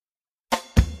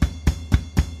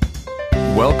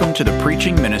welcome to the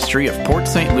preaching ministry of Port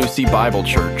St. Lucie Bible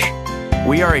Church.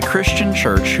 We are a Christian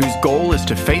church whose goal is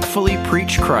to faithfully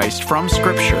preach Christ from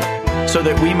Scripture so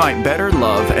that we might better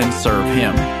love and serve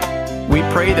Him. We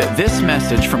pray that this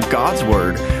message from God's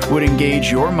Word would engage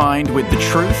your mind with the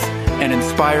truth and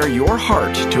inspire your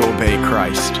heart to obey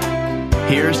Christ.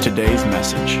 Here's today's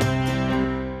message.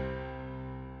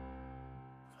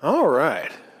 All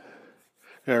right.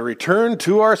 I returned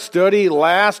to our study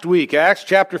last week, Acts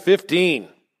chapter 15.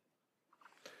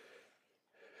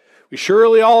 We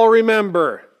surely all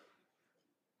remember,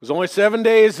 it was only 7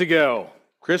 days ago.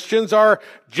 Christians are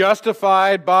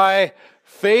justified by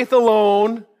faith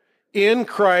alone, in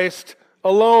Christ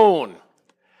alone.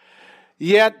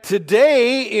 Yet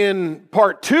today, in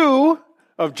part 2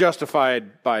 of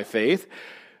Justified by Faith,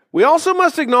 we also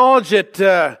must acknowledge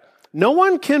that no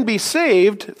one can be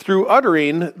saved through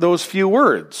uttering those few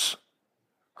words.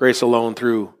 Grace alone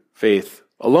through faith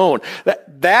alone.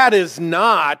 That is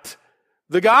not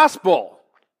the gospel.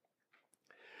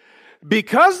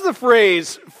 Because the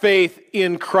phrase faith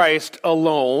in Christ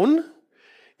alone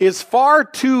is far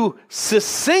too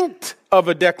succinct of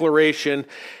a declaration,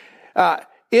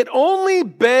 it only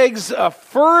begs a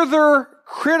further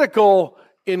critical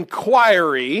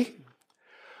inquiry.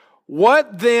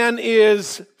 What then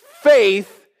is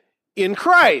faith in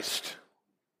Christ?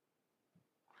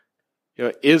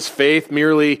 Is faith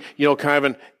merely, kind of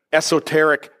an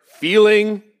esoteric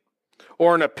feeling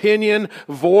or an opinion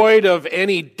void of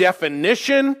any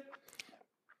definition?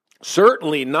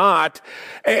 Certainly not.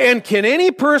 And can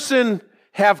any person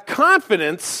have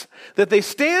confidence that they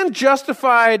stand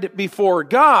justified before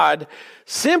God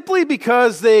simply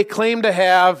because they claim to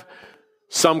have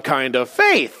some kind of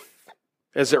faith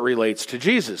as it relates to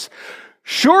Jesus?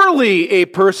 Surely a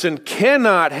person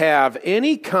cannot have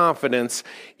any confidence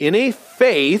in a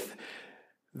faith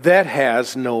that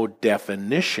has no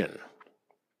definition.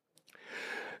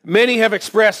 Many have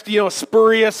expressed,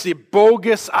 spurious,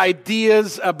 bogus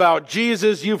ideas about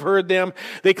Jesus. You've heard them.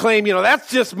 They claim,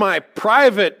 that's just my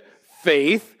private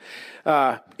faith.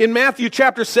 In Matthew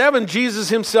chapter 7, Jesus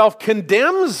himself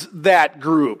condemns that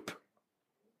group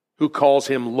who calls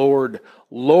him Lord,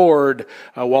 Lord,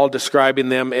 while describing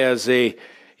them as a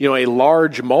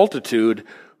large multitude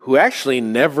who actually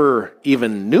never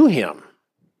even knew him,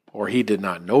 or he did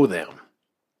not know them.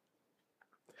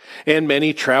 And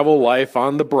many travel life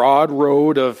on the broad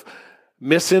road of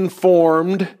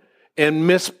misinformed and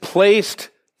misplaced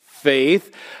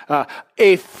faith,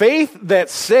 a faith that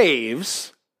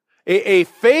saves, a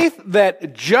faith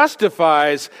that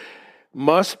justifies,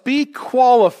 must be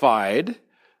qualified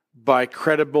by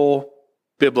credible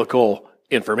biblical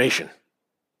information.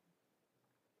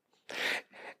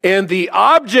 And the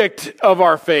object of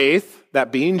our faith,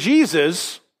 that being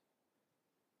Jesus,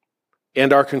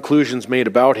 and our conclusions made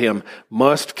about him,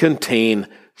 must contain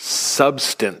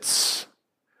substance.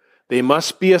 They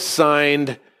must be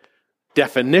assigned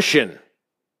definition.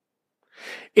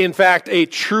 In fact, a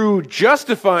true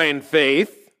justifying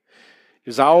faith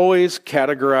is always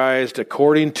categorized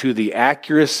according to the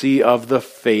accuracy of the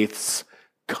faith's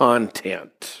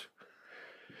content.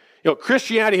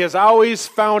 Christianity has always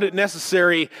found it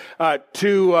necessary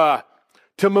to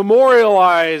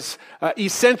memorialize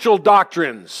essential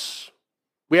doctrines.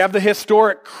 We have the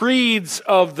historic creeds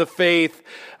of the faith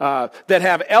that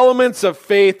have elements of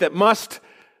faith that must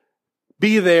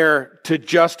be there to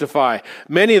justify.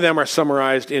 Many of them are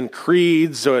summarized in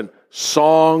creeds and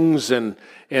songs and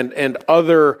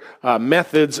other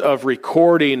methods of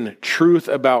recording truth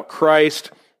about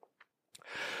Christ.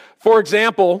 For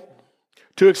example,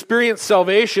 to experience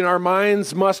salvation, our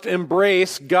minds must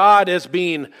embrace God as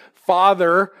being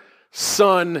Father,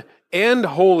 Son, and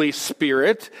Holy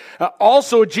Spirit.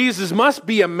 Also, Jesus must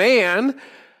be a man,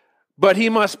 but he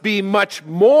must be much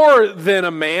more than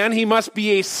a man. He must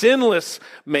be a sinless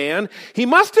man. He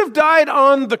must have died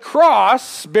on the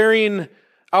cross, bearing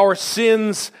our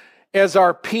sins as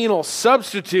our penal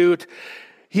substitute.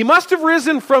 He must have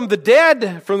risen from the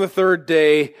dead from the third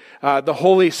day. The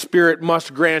Holy Spirit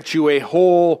must grant you a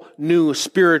whole new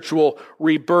spiritual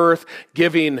rebirth,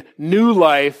 giving new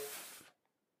life,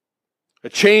 a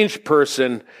changed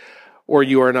person, or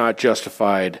you are not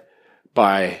justified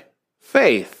by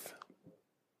faith.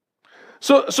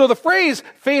 So the phrase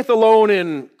faith alone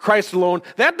in Christ alone,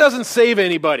 that doesn't save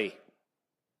anybody.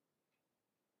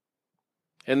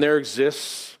 And there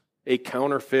exists a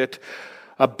counterfeit,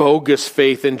 a bogus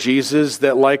faith in Jesus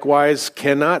that likewise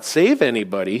cannot save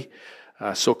anybody.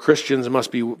 So Christians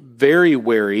must be very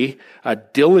wary,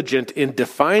 diligent in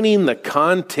defining the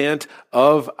content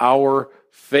of our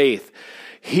faith.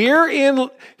 Herein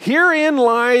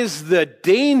lies the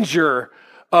danger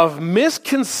of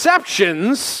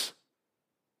misconceptions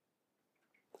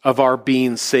of our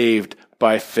being saved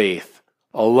by faith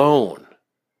alone.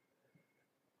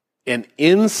 An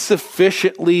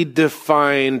insufficiently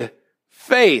defined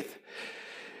faith.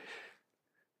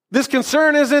 This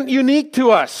concern isn't unique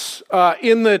to us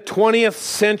in the 20th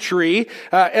century.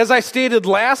 As I stated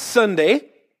last Sunday,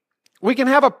 we can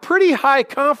have a pretty high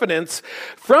confidence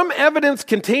from evidence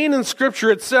contained in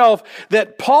Scripture itself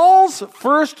that Paul's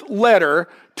first letter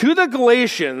to the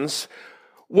Galatians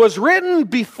was written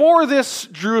before this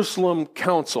Jerusalem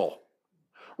council,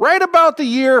 right about the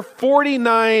year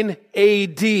 49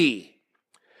 AD.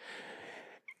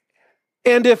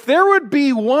 And if there would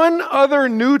be one other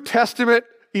New Testament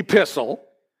epistle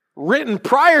written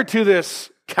prior to this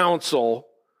council,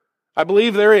 I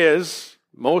believe there is.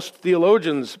 Most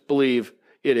theologians believe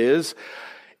it is.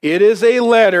 It is a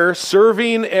letter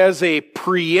serving as a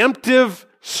preemptive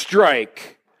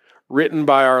strike written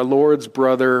by our Lord's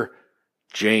brother,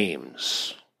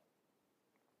 James.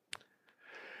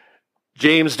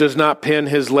 James does not pen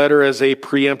his letter as a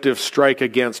preemptive strike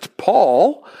against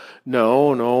Paul.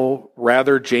 No.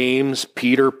 Rather, James,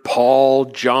 Peter, Paul,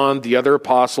 John, the other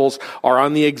apostles are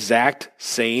on the exact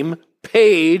same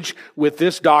page with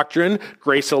this doctrine,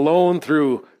 grace alone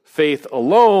through faith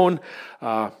alone.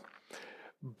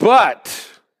 But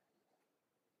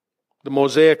the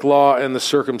Mosaic law and the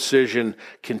circumcision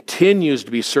continues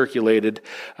to be circulated.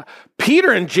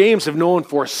 Peter and James have known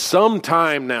for some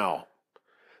time now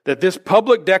that this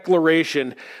public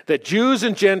declaration that Jews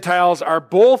and Gentiles are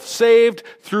both saved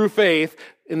through faith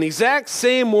in the exact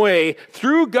same way,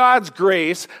 through God's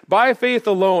grace, by faith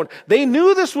alone, they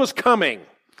knew this was coming.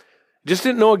 Just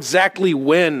didn't know exactly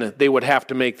when they would have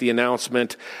to make the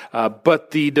announcement.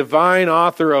 But the divine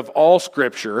author of all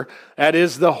Scripture, that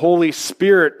is the Holy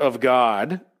Spirit of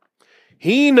God,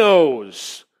 he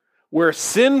knows where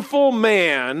sinful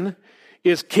man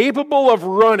is capable of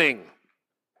running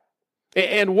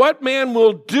and what man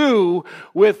will do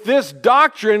with this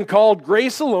doctrine called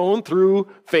grace alone through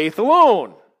faith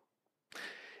alone,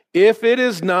 if it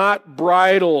is not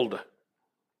bridled.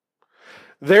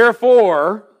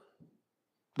 Therefore,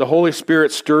 the Holy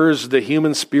Spirit stirs the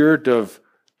human spirit of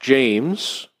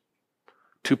James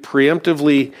to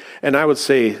preemptively, and I would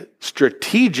say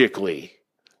strategically,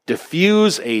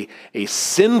 diffuse a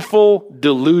sinful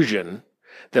delusion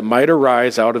that might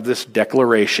arise out of this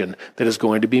declaration that is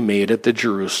going to be made at the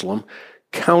Jerusalem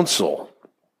Council.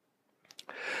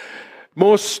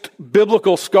 Most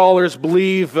biblical scholars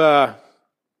believe the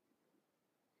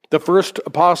first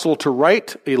apostle to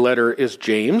write a letter is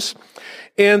James,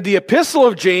 and the epistle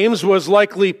of James was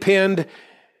likely penned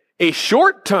a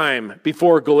short time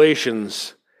before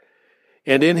Galatians.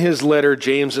 And in his letter,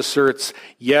 James asserts,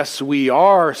 yes, we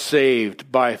are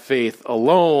saved by faith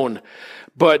alone,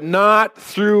 but not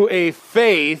through a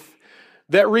faith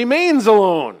that remains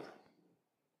alone.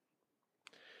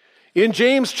 In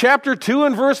James chapter 2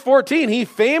 and verse 14, he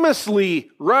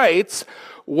famously writes,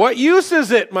 what use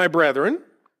is it, my brethren,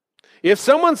 if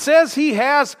someone says he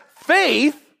has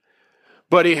faith,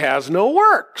 but he has no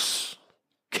works?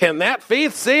 Can that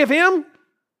faith save him?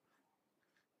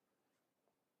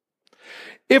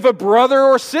 If a brother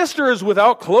or sister is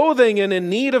without clothing and in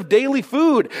need of daily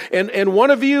food, and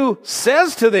one of you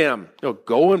says to them,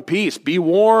 go in peace, be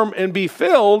warm and be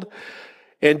filled,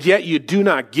 and yet you do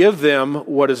not give them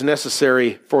what is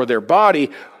necessary for their body,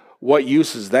 what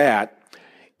use is that?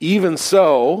 Even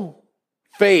so,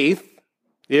 faith,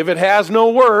 if it has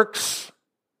no works,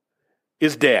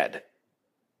 is dead,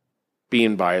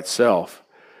 being by itself.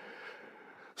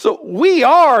 So we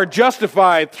are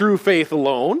justified through faith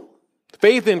alone,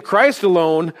 faith in Christ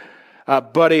alone,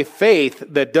 but a faith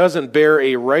that doesn't bear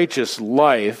a righteous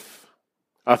life,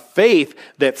 a faith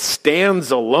that stands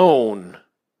alone,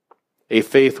 a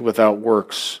faith without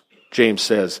works, James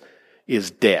says,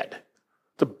 is dead.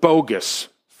 It's a bogus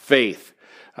faith.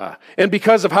 And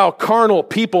because of how carnal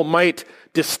people might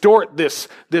distort this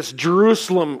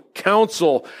Jerusalem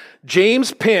council,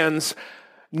 James pens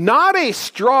not a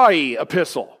strawy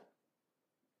epistle,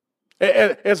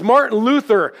 as Martin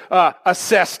Luther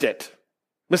assessed it,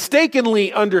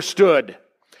 mistakenly understood.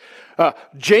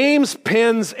 James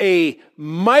pens a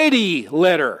mighty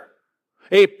letter,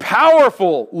 a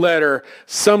powerful letter,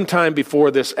 sometime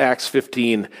before this Acts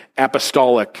 15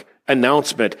 apostolic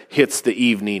announcement hits the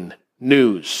evening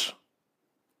news.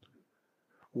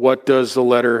 What does the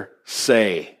letter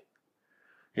say?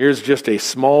 Here's just a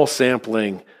small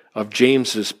sampling of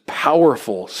James's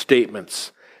powerful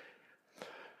statements.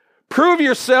 Prove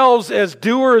yourselves as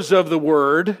doers of the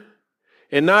word,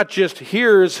 and not just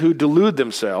hearers who delude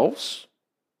themselves.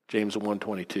 James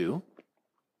 1:22.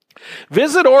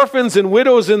 Visit orphans and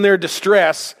widows in their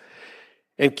distress,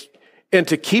 and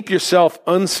to keep yourself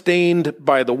unstained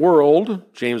by the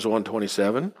world, James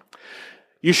 1:27.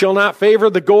 You shall not favor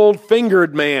the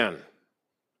gold-fingered man.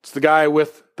 It's the guy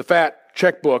with the fat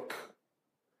checkbook.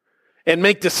 And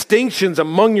make distinctions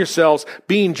among yourselves,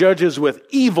 being judges with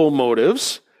evil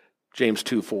motives, James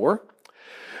 2:4.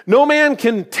 No man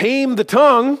can tame the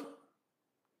tongue,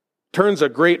 turns a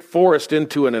great forest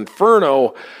into an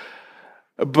inferno,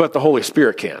 but the Holy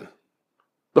Spirit can.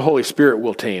 The Holy Spirit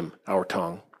will tame our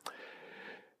tongue.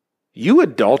 You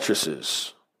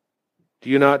adulteresses, do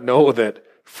you not know that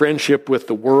friendship with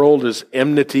the world is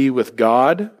enmity with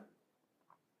God?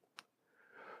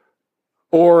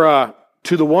 Or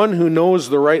to the one who knows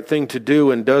the right thing to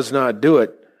do and does not do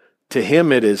it, to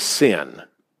him it is sin.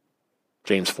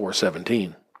 James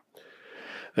 4:17.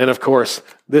 And of course,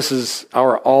 this is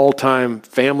our all-time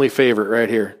family favorite right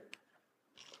here.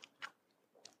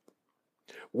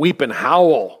 Weep and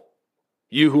howl,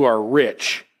 you who are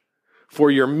rich,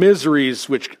 for your miseries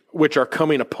which are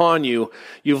coming upon you.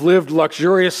 You've lived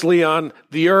luxuriously on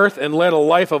the earth and led a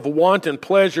life of want and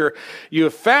pleasure. You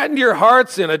have fattened your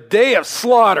hearts in a day of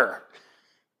slaughter.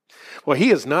 Well,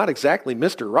 he is not exactly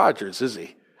Mr. Rogers, is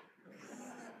he?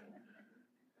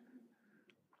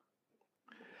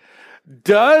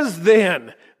 Does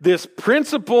then this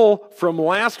principle from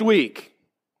last week,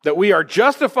 that we are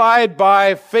justified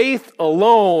by faith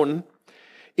alone,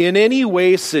 in any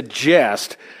way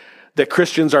suggest that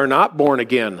Christians are not born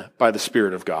again by the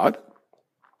Spirit of God,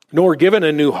 nor given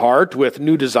a new heart with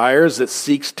new desires that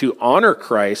seeks to honor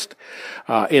Christ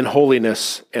in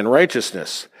holiness and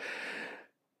righteousness?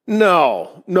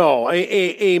 No.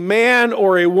 A man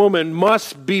or a woman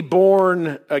must be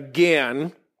born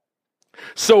again.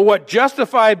 So what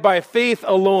justified by faith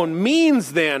alone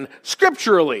means then,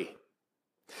 scripturally,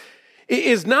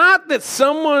 is not that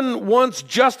someone once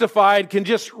justified can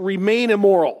just remain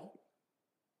immoral.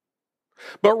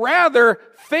 But rather,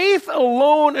 faith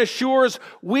alone assures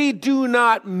we do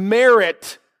not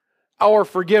merit our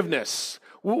forgiveness.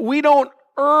 We don't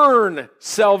earn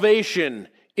salvation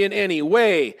in any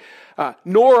way,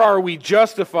 nor are we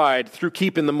justified through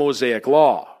keeping the Mosaic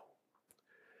law.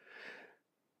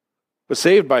 But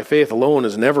saved by faith alone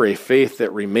is never a faith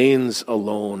that remains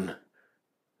alone.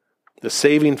 The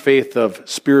saving faith of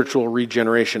spiritual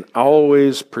regeneration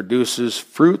always produces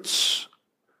fruits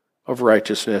of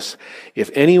righteousness. If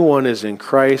anyone is in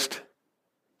Christ,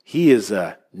 he is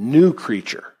a new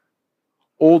creature.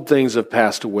 Old things have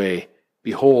passed away.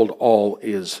 Behold, all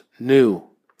is new.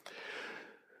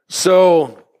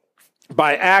 So,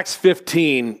 by Acts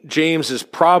 15, James has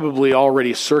probably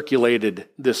already circulated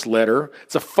this letter.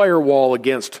 It's a firewall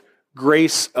against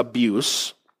grace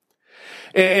abuse.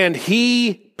 And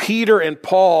he, Peter, and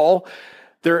Paul,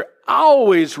 they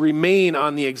always remain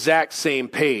on the exact same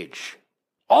page.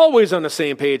 Always on the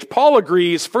same page. Paul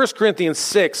agrees, 1 Corinthians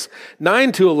 6,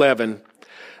 9-11,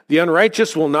 the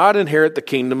unrighteous will not inherit the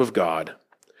kingdom of God.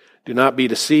 Do not be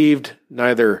deceived,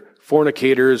 neither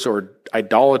fornicators or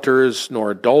idolaters,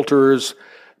 nor adulterers,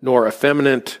 nor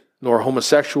effeminate, nor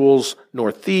homosexuals,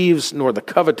 nor thieves, nor the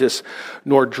covetous,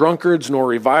 nor drunkards, nor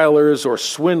revilers, or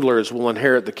swindlers will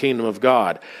inherit the kingdom of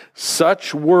God.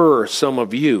 Such were some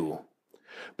of you.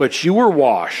 But you were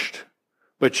washed,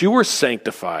 but you were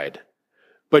sanctified,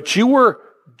 but you were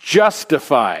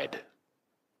justified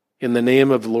in the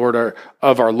name of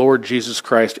our Lord Jesus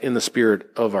Christ, in the Spirit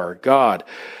of our God.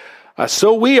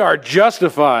 So we are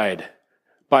justified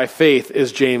by faith,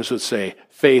 as James would say,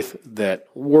 faith that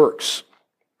works.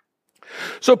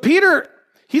 So Peter,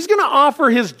 he's going to offer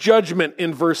his judgment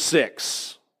in verse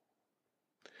 6.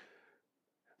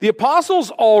 The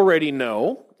apostles already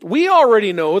know, we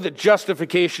already know that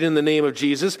justification in the name of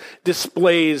Jesus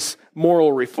displays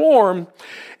moral reform,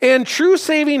 and true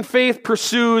saving faith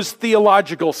pursues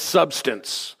theological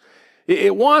substance.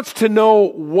 It wants to know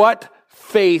what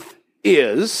faith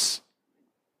is.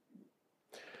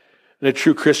 And a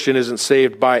true Christian isn't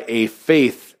saved by a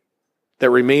faith that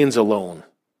remains alone.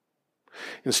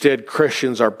 Instead,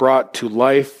 Christians are brought to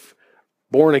life,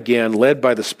 born again, led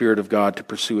by the Spirit of God to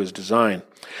pursue His design.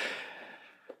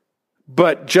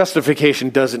 But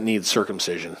justification doesn't need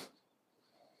circumcision.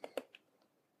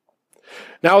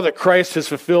 Now that Christ has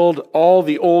fulfilled all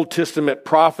the Old Testament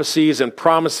prophecies and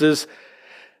promises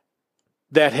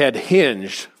that had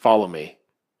hinged, follow me,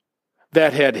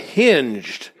 that had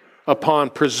hinged upon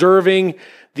preserving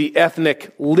the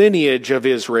ethnic lineage of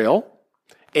Israel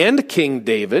and King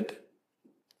David,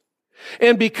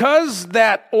 and because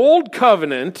that old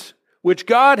covenant, which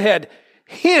God had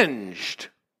hinged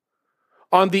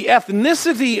on the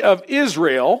ethnicity of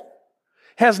Israel,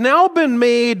 has now been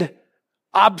made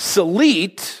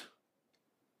obsolete.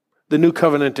 The new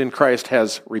covenant in Christ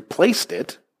has replaced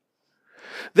it.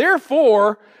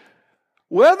 Therefore,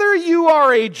 whether you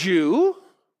are a Jew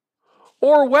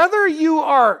or whether you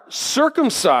are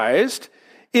circumcised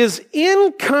is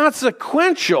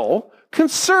inconsequential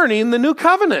concerning the new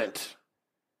covenant.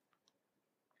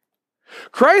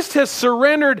 Christ has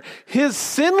surrendered his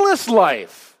sinless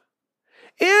life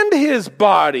and his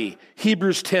body,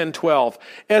 Hebrews 10:12,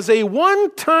 as a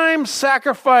one-time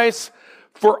sacrifice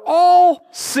for all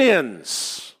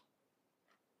sins,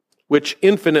 which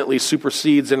infinitely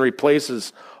supersedes and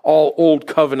replaces all old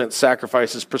covenant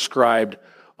sacrifices prescribed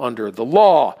under the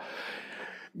law.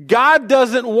 God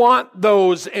doesn't want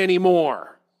those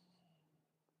anymore.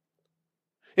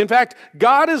 In fact,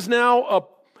 God is now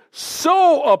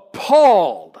so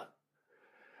appalled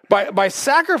by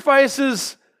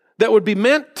sacrifices that would be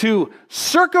meant to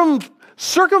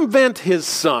circumvent his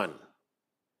Son.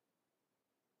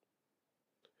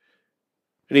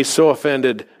 And he's so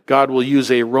offended, God will use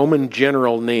a Roman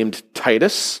general named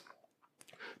Titus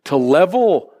to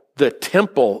level the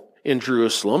temple in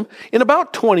Jerusalem in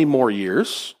about 20 more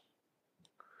years,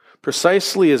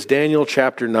 precisely as Daniel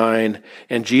chapter 9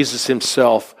 and Jesus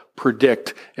himself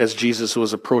predict as Jesus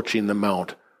was approaching the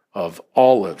Mount of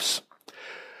Olives.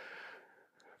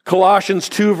 Colossians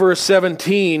 2 verse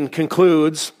 17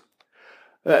 concludes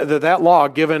that law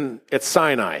given at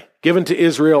Sinai, given to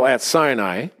Israel at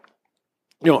Sinai,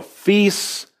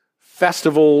 feasts,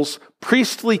 festivals,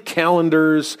 priestly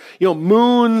calendars,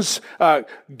 moons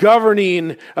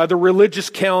governing the religious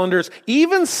calendars,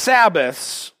 even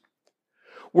Sabbaths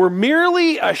were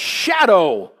merely a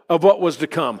shadow of what was to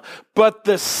come. But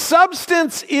the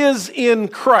substance is in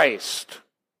Christ.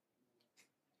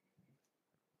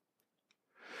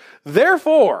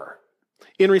 Therefore,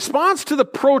 in response to the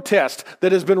protest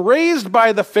that has been raised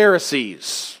by the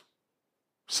Pharisees,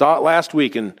 saw it last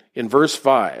week in verse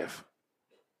 5.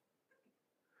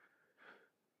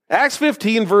 Acts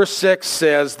 15 verse 6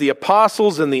 says, the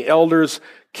apostles and the elders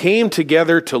came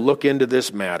together to look into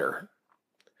this matter.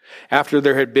 After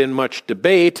there had been much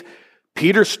debate,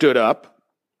 Peter stood up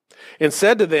and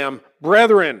said to them,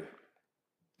 brethren,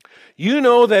 you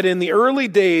know that in the early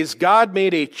days God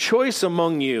made a choice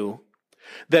among you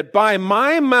that by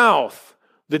my mouth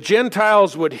the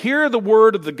Gentiles would hear the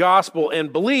word of the gospel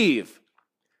and believe.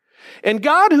 And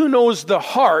God, who knows the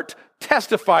heart,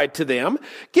 testified to them,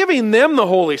 giving them the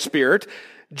Holy Spirit,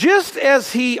 just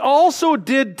as he also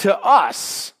did to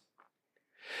us.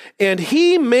 And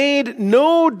he made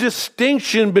no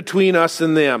distinction between us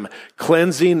and them,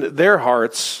 cleansing their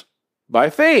hearts by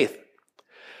faith.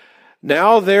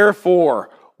 Now, therefore,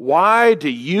 why do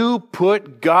you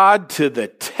put God to the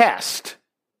test?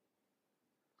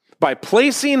 By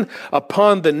placing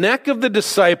upon the neck of the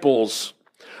disciples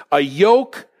a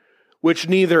yoke which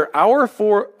neither our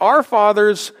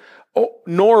fathers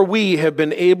nor we have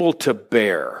been able to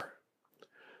bear.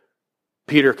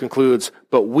 Peter concludes,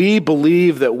 but we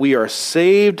believe that we are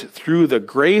saved through the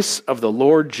grace of the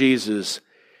Lord Jesus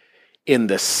in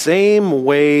the same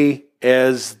way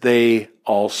as they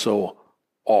also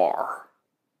are.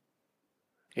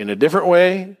 In a different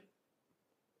way?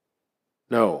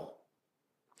 No.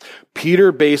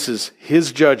 Peter bases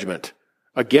his judgment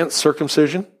against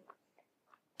circumcision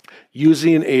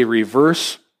using a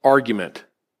reverse argument.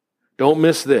 Don't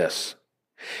miss this.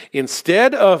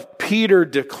 Instead of Peter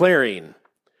declaring,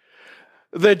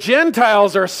 the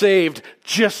Gentiles are saved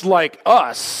just like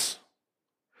us,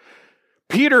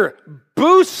 Peter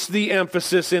boosts the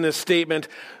emphasis in his statement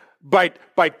by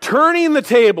turning the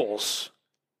tables.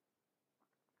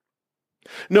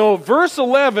 No, verse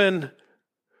 11,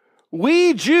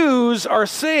 we Jews are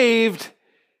saved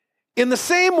in the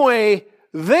same way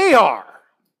they are.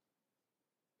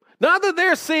 Not that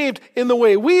they're saved in the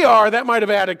way we are, that might have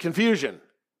added confusion.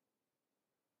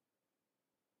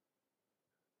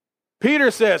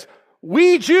 Peter says,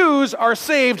 we Jews are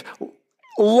saved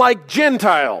like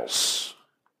Gentiles.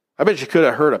 I bet you could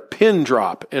have heard a pin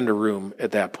drop in the room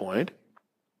at that point.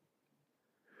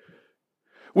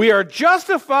 We Jews are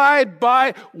justified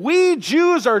by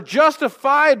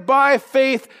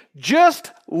faith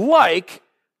just like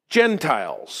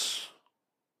Gentiles,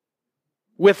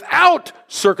 without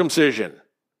circumcision.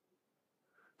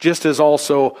 Just as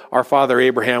also our father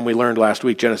Abraham, we learned last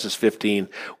week, Genesis 15,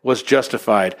 was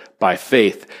justified by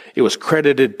faith. It was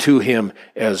credited to him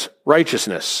as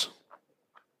righteousness.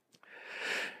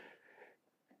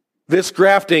 This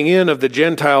grafting in of the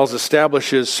Gentiles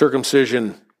establishes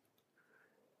circumcision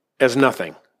as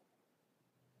nothing.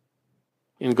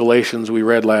 In Galatians, we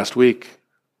read last week,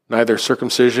 neither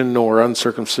circumcision nor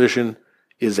uncircumcision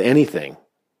is anything.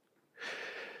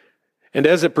 And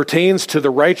as it pertains to the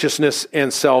righteousness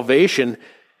and salvation,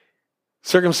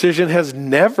 circumcision has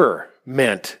never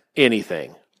meant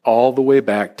anything, all the way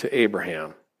back to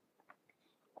Abraham.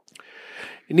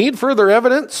 You need further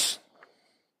evidence?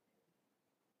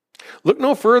 Look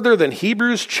no further than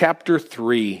Hebrews chapter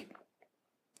 3.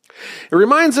 It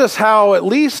reminds us how at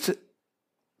least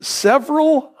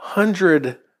several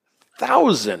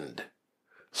 100,000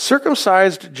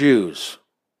 circumcised Jews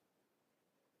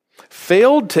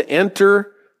failed to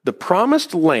enter the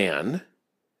promised land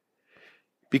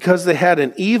because they had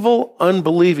an evil,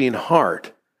 unbelieving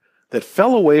heart that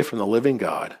fell away from the living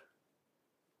God.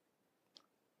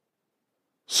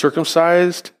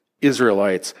 Circumcised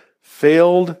Israelites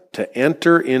failed to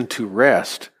enter into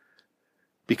rest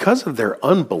because of their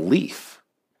unbelief,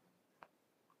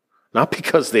 not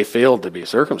because they failed to be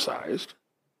circumcised.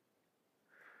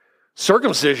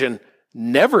 Circumcision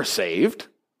never saved.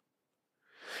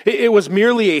 It was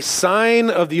merely a sign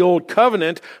of the old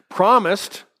covenant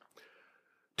promised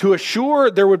to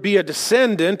assure there would be a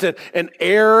descendant, an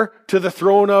heir to the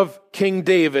throne of King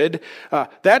David.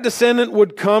 That descendant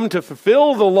would come to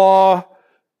fulfill the law,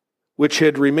 which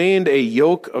had remained a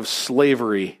yoke of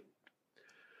slavery,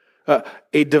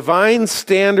 a divine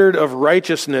standard of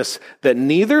righteousness that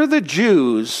neither the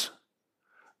Jews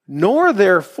nor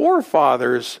their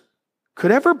forefathers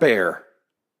could ever bear.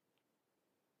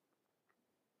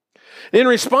 In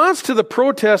response to the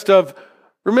protest of,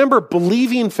 remember,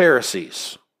 believing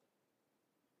Pharisees,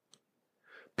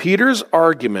 Peter's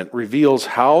argument reveals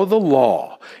how the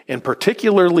law, and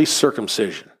particularly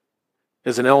circumcision,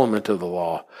 is an element of the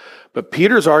law. But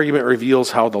Peter's argument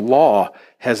reveals how the law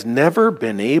has never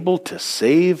been able to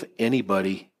save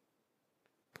anybody.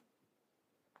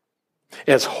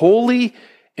 As holy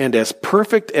and as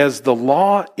perfect as the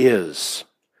law is,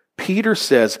 Peter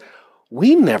says,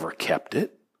 we never kept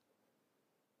it.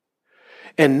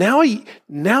 And now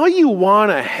you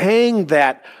want to hang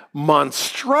that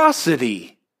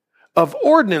monstrosity of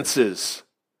ordinances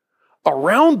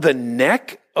around the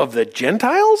neck of the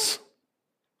Gentiles?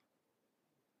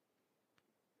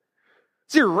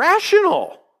 It's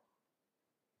irrational.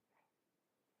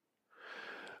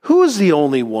 Who is the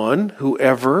only one who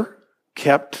ever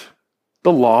kept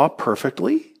the law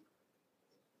perfectly?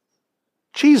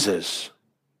 Jesus,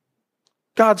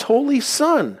 God's holy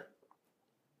Son.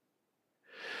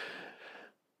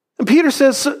 And Peter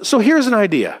says, so here's an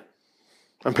idea.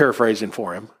 I'm paraphrasing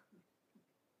for him.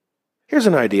 Here's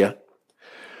an idea.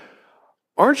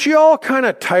 Aren't you all kind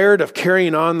of tired of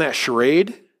carrying on that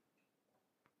charade?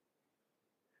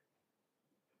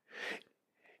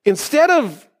 Instead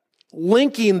of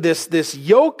linking this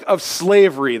yoke of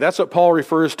slavery, that's what Paul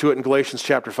refers to it in Galatians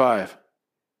chapter 5.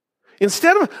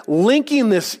 Instead of linking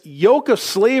this yoke of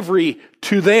slavery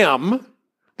to them,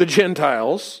 the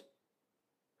Gentiles,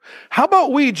 how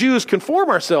about we Jews conform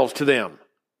ourselves to them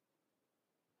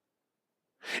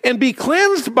and be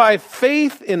cleansed by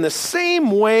faith in the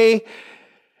same way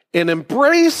and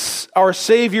embrace our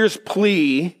Savior's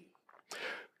plea,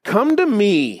 come to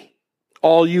me,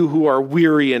 all you who are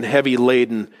weary and heavy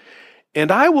laden,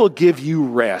 and I will give you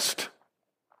rest.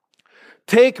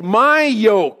 Take my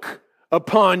yoke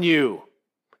upon you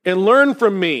and learn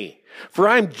from me, for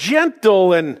I'm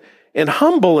gentle and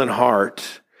humble in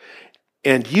heart,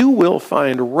 and you will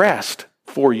find rest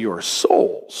for your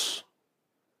souls.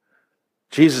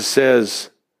 Jesus says,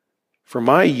 for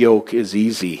my yoke is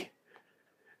easy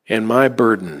and my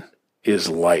burden is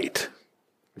light.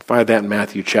 You find that in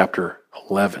Matthew chapter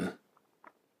 11.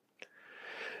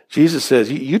 Jesus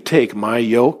says, you take my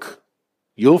yoke,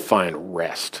 you'll find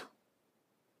rest.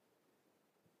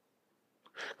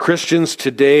 Christians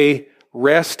today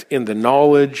rest in the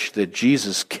knowledge that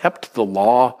Jesus kept the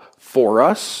law for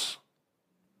us.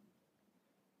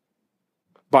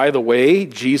 By the way,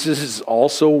 Jesus is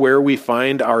also where we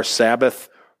find our Sabbath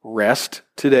rest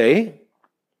today.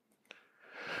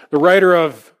 The writer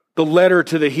of the letter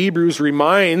to the Hebrews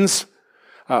reminds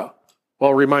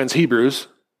Hebrews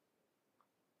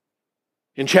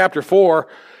in chapter 4,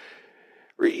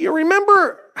 you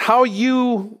remember how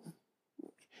your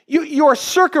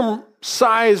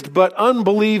circumcised but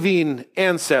unbelieving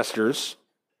ancestors,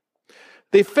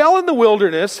 they fell in the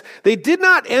wilderness. They did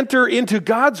not enter into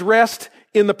God's rest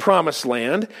in the promised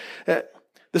land.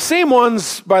 The same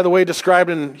ones, by the way, described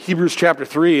in Hebrews chapter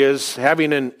 3 as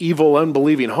having an evil,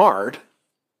 unbelieving heart.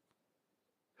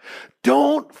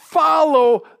 Don't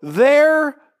follow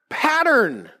their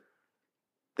pattern.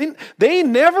 They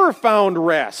never found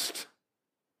rest.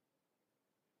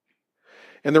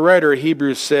 And the writer of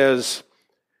Hebrews says,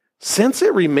 since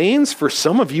it remains for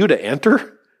some of you to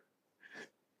enter,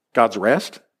 God's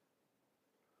rest?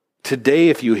 Today,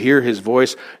 if you hear his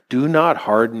voice, do not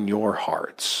harden your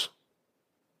hearts.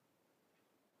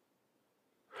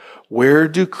 Where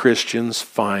do Christians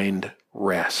find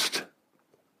rest?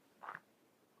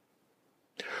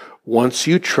 Once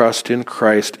you trust in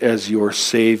Christ as your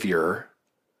Savior,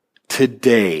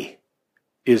 today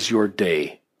is your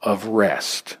day of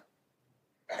rest.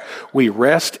 We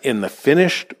rest in the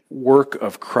finished work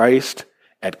of Christ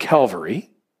at Calvary.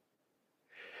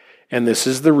 And this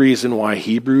is the reason why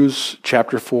Hebrews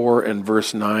chapter 4 and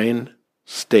verse 9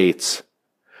 states,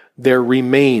 there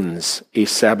remains a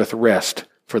Sabbath rest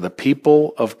for the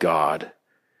people of God.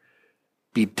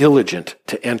 Be diligent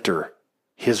to enter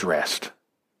his rest.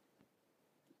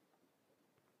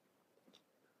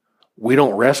 We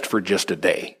don't rest for just a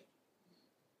day,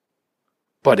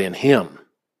 but in him.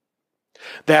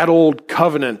 That old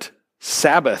covenant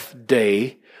Sabbath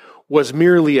day was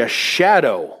merely a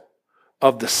shadow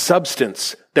of the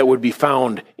substance that would be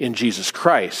found in Jesus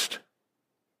Christ.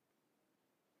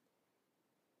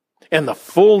 And the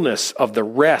fullness of the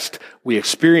rest we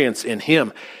experience in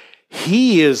him.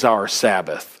 He is our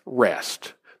Sabbath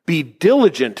rest. Be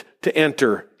diligent to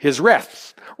enter his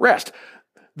rest.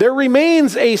 There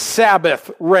remains a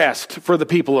Sabbath rest for the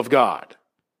people of God.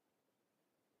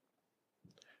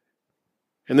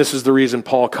 And this is the reason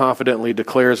Paul confidently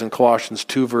declares in Colossians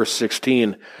 2 verse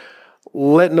 16,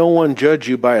 let no one judge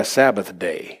you by a Sabbath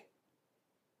day.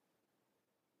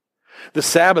 The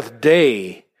Sabbath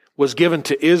day was given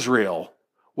to Israel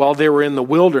while they were in the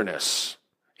wilderness,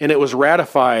 and it was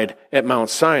ratified at Mount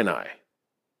Sinai.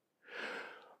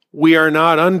 We are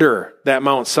not under that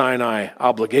Mount Sinai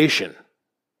obligation.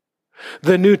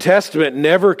 The New Testament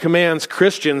never commands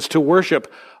Christians to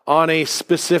worship on a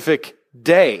specific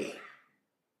day.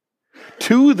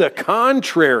 To the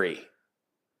contrary,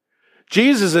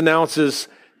 Jesus announces,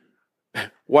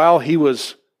 while he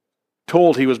was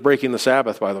told he was breaking the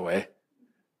Sabbath, by the way,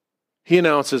 he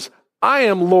announces, I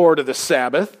am Lord of the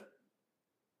Sabbath.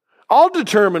 I'll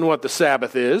determine what the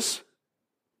Sabbath is.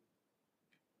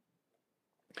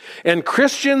 And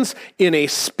Christians, in a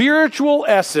spiritual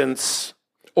essence,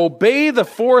 obey the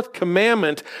fourth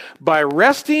commandment by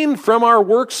resting from our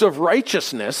works of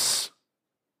righteousness,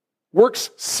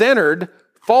 works-centered,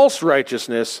 false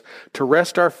righteousness, to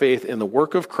rest our faith in the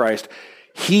work of Christ.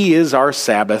 He is our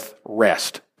Sabbath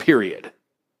rest, period.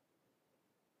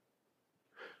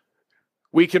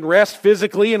 We can rest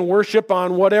physically and worship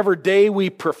on whatever day we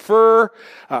prefer.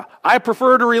 I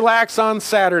prefer to relax on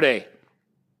Saturday.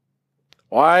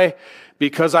 Why?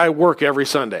 Because I work every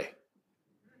Sunday.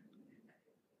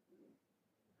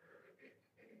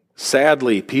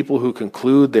 Sadly, people who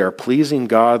conclude they are pleasing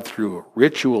God through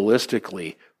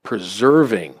ritualistically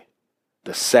preserving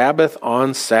the Sabbath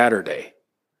on Saturday,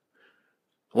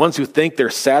 ones who think they're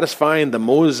satisfying the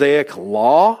Mosaic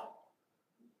law,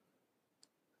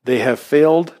 they have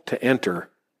failed to enter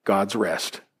God's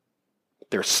rest.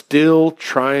 They're still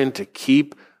trying to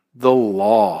keep the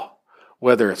law,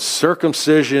 whether it's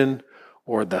circumcision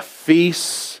or the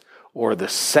feasts or the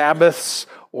Sabbaths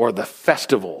or the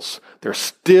festivals. They're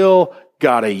still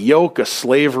got a yoke of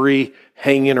slavery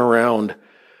hanging around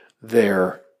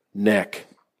their neck.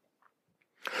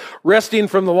 Resting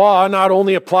from the law not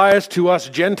only applies to us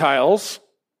Gentiles,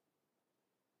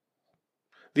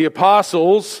 the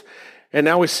apostles, and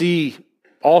now we see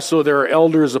also there are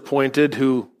elders appointed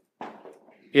who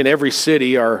in every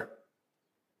city are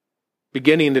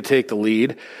beginning to take the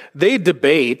lead. They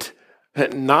debate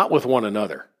not with one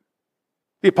another.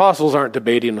 The apostles aren't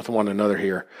debating with one another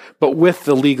here, but with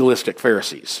the legalistic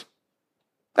Pharisees.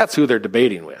 That's who they're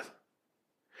debating with.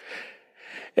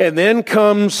 And then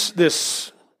comes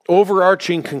this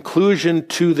overarching conclusion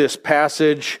to this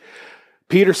passage.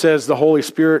 Peter says the Holy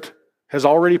Spirit has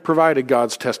already provided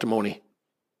God's testimony.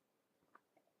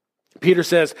 Peter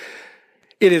says,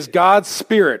 it is God's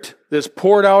Spirit that is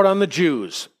poured out on the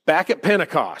Jews back at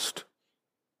Pentecost,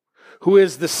 who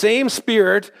is the same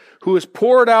Spirit who is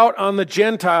poured out on the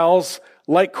Gentiles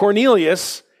like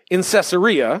Cornelius in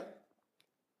Caesarea.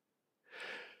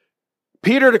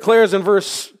 Peter declares in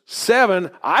verse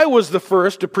 7, I was the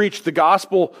first to preach the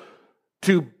gospel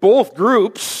to both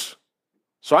groups,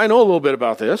 so I know a little bit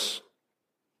about this.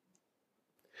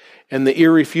 And the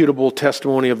irrefutable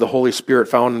testimony of the Holy Spirit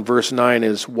found in verse 9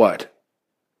 is what?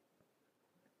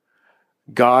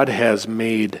 God has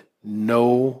made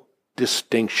no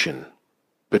distinction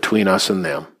between us and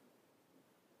them.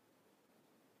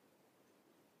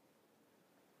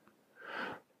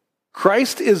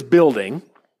 Christ is building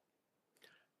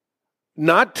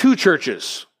not two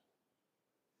churches,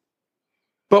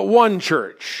 but one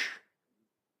church.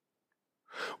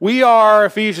 We are,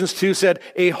 Ephesians 2 said,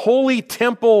 a holy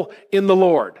temple in the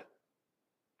Lord.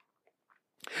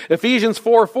 Ephesians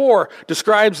 4:4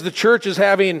 describes the church as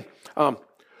having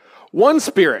one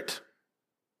Spirit,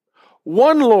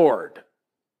 one Lord,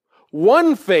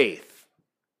 one faith,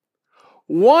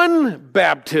 one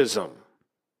baptism,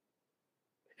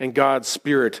 and God's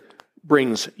Spirit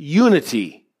brings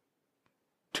unity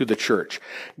to the church.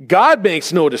 God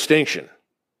makes no distinction.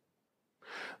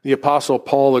 The Apostle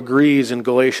Paul agrees in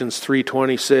Galatians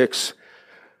 3:26,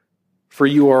 "For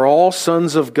you are all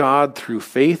sons of God through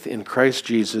faith in Christ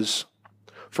Jesus.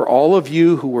 For all of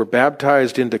you who were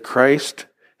baptized into Christ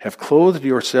have clothed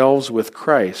yourselves with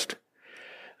Christ.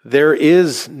 There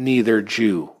is neither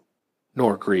Jew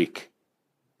nor Greek.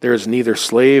 There is neither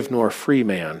slave nor free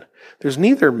man. There's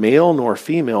neither male nor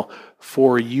female,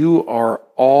 for you are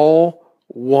all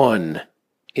one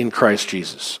in Christ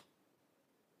Jesus."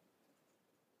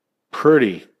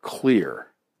 Pretty clear.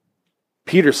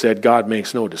 Peter said God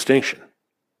makes no distinction.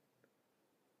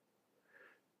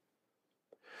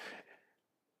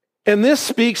 And this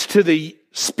speaks to the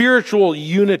spiritual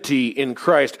unity in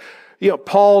Christ.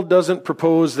 Paul doesn't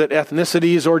propose that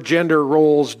ethnicities or gender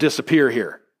roles disappear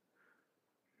here.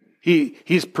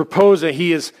 He's proposing,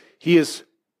 he is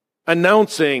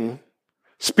announcing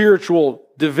spiritual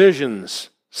divisions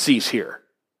cease here.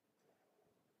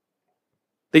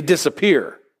 They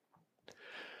disappear.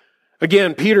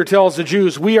 Again, Peter tells the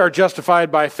Jews, we are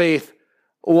justified by faith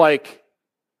like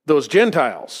those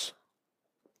Gentiles.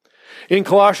 In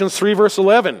Colossians 3 verse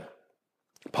 11,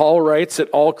 Paul writes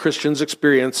that all Christians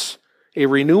experience a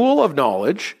renewal of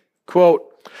knowledge,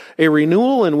 quote, "a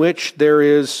renewal in which there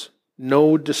is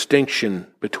no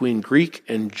distinction between Greek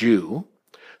and Jew,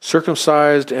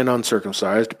 circumcised and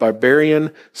uncircumcised,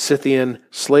 barbarian, Scythian,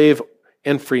 slave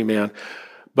and free man,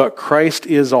 but Christ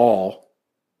is all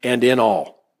and in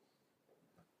all."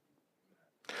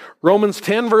 Romans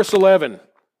 10 verse 11,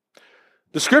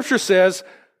 the scripture says,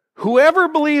 "Whoever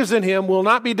believes in him will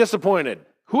not be disappointed."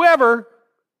 Whoever,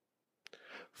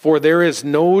 "for there is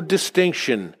no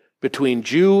distinction between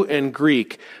Jew and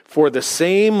Greek, for the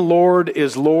same Lord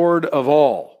is Lord of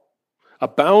all,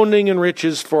 abounding in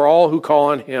riches for all who call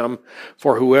on him,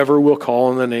 for whoever will call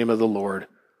on the name of the Lord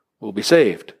will be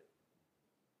saved."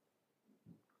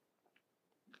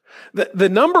 The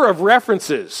number of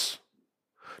references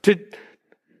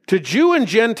to Jew and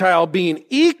Gentile being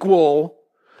equal,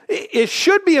 it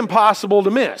should be impossible to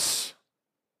miss.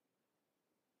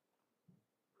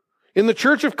 In the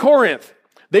church of Corinth,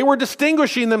 they were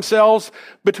distinguishing themselves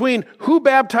between who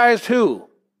baptized who.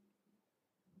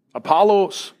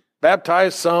 Apollos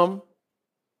baptized some.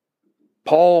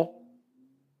 Paul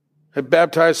had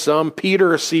baptized some.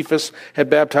 Peter or Cephas had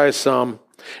baptized some.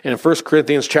 And in 1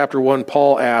 Corinthians chapter 1,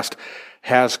 Paul asked,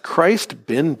 "Has Christ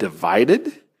been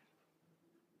divided?"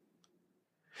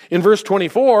 In verse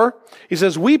 24, he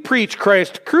says, "We preach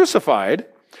Christ crucified,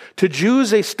 to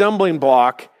Jews a stumbling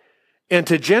block, and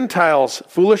to Gentiles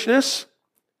foolishness,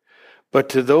 but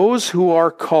to those who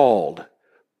are called,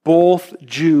 both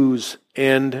Jews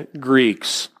and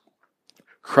Greeks,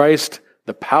 Christ,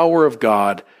 the power of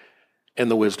God and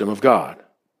the wisdom of God."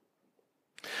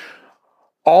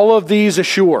 All of these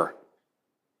assure.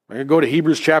 I'm going to go to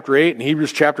Hebrews chapter 8 and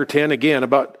Hebrews chapter 10 again,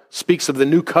 speaks of the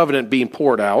new covenant being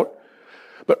poured out.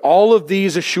 But all of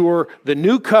these assure the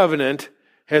new covenant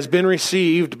has been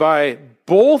received by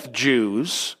both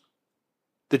Jews,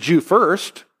 the Jew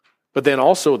first, but then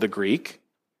also the Greek.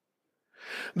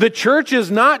 The church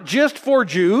is not just for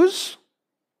Jews.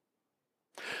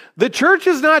 The church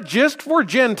is not just for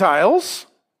Gentiles.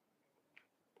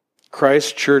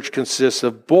 Christ's church consists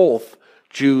of both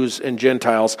Jews and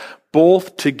Gentiles,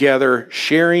 both together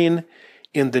sharing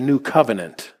in the new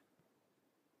covenant.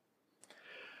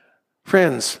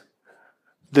 Friends,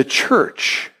 the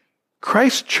church,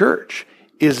 Christ's church,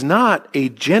 is not a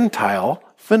Gentile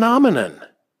phenomenon.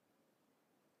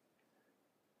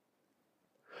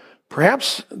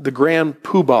 Perhaps the grand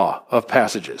poobah of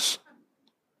passages,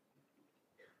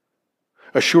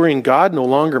 assuring God no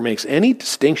longer makes any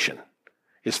distinction,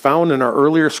 is found in our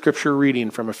earlier scripture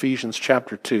reading from Ephesians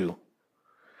chapter 2.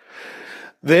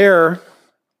 There,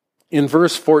 in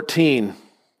verse 14,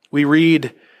 we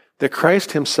read that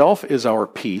Christ himself is our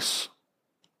peace,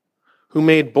 who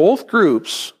made both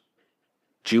groups,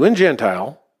 Jew and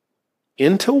Gentile,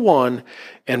 into one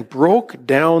and broke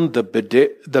down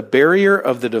the barrier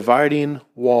of the dividing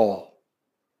wall.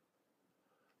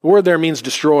 The word there means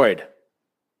destroyed,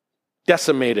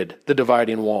 decimated the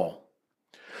dividing wall.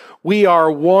 We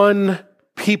are one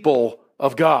people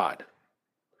of God.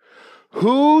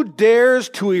 Who dares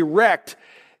to erect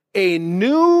a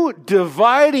new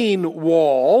dividing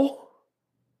wall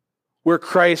where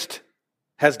Christ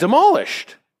has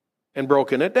demolished and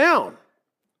broken it down.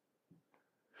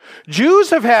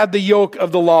 Jews have had the yoke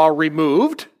of the law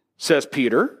removed, says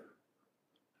Peter,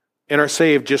 and are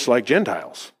saved just like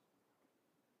Gentiles.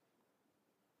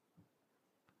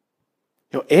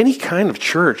 Any kind of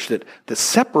church that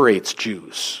separates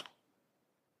Jews,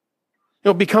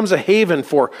 becomes a haven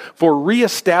for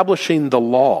reestablishing the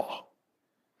law,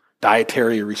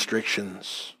 dietary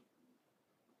restrictions,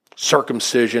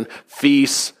 circumcision,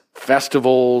 feasts,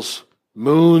 festivals,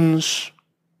 moons,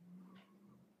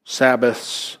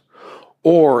 Sabbaths,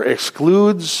 or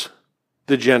excludes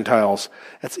the Gentiles.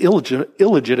 That's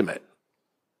illegitimate.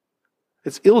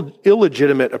 It's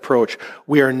illegitimate approach.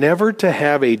 We are never to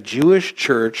have a Jewish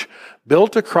church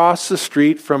built across the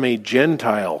street from a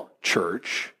Gentile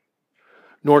church,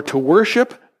 nor to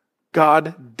worship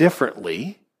God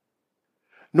differently,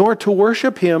 nor to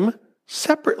worship Him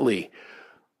separately.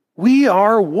 We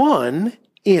are one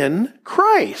in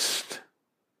Christ.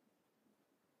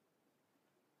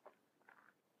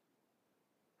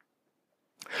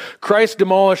 Christ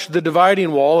demolished the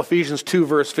dividing wall, Ephesians 2,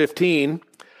 verse 15.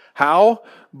 How?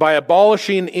 By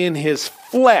abolishing in His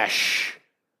flesh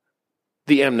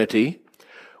the enmity,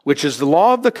 which is the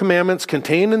law of the commandments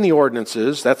contained in the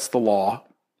ordinances, that's the law,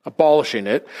 abolishing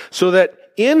it, so that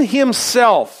in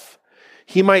Himself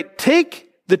He might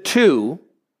take the two,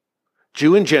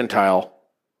 Jew and Gentile,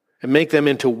 and make them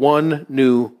into one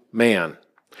new man,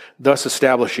 thus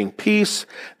establishing peace,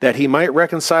 that He might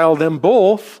reconcile them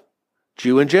both,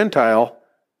 Jew and Gentile,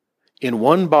 in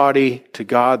one body to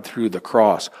God through the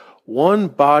cross. One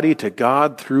body to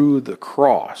God through the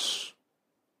cross.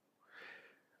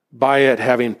 By it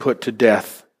having put to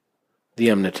death the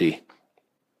enmity.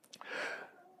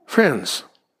 Friends,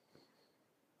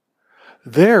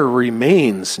 there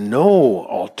remains no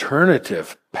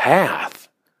alternative path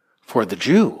for the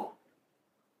Jew.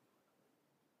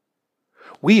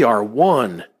 We are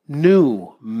one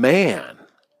new man.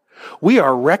 We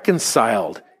are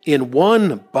reconciled in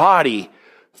one body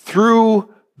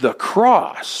through the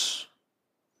cross.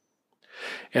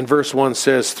 And verse 1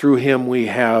 says, through Him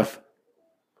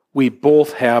we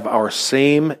both have our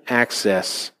same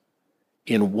access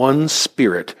in one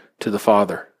Spirit to the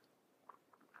Father.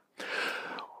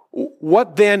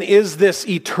 What then is this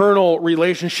eternal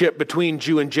relationship between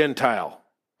Jew and Gentile?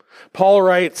 Paul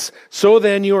writes, so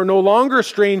then you are no longer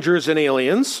strangers and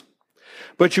aliens,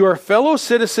 but you are fellow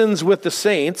citizens with the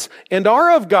saints and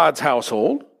are of God's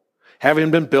household, having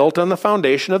been built on the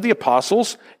foundation of the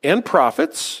apostles and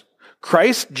prophets,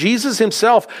 Christ Jesus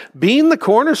Himself being the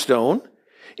cornerstone,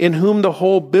 in whom the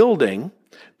whole building,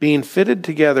 being fitted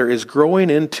together, is growing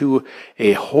into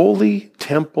a holy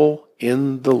temple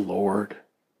in the Lord,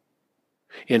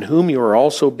 in whom you are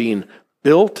also being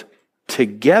built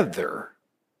together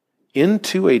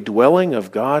into a dwelling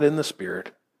of God in the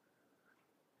Spirit.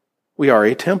 We are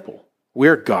a temple. We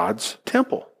are God's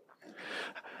temple.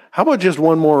 How about just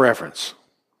one more reference?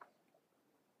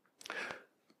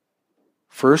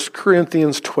 1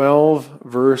 Corinthians 12,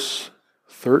 verse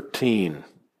 13.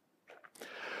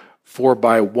 For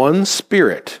by one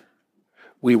Spirit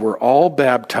we were all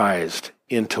baptized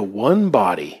into one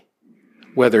body,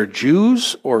 whether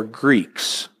Jews or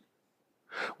Greeks,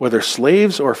 whether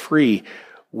slaves or free,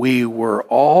 we were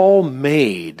all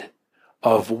made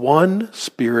of one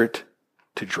Spirit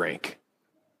to drink.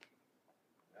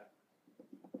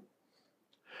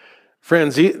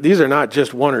 Friends, these are not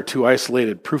just one or two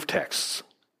isolated proof texts.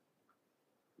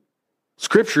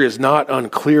 Scripture is not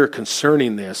unclear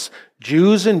concerning this.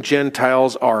 Jews and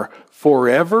Gentiles are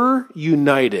forever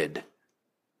united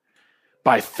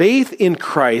by faith in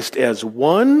Christ as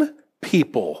one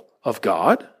people of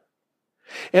God.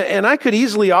 And I could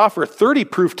easily offer 30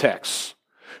 proof texts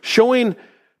showing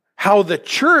how the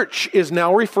church is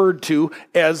now referred to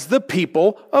as the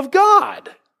people of God.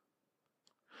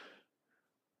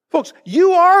 Folks,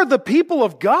 you are the people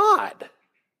of God.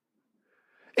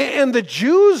 And the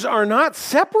Jews are not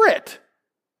separate.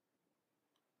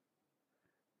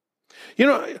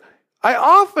 I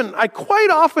quite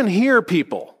often hear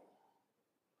people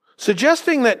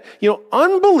suggesting that,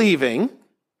 unbelieving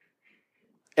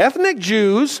ethnic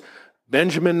Jews,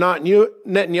 Benjamin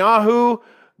Netanyahu,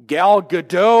 Gal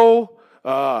Gadot,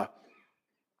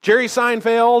 Jerry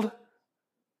Seinfeld,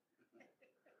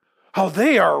 how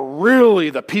they are really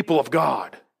the people of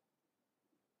God.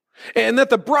 And that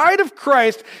the bride of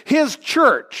Christ, His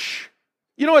church,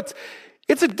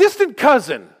 it's a distant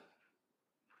cousin.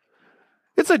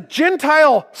 It's a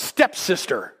Gentile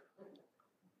stepsister.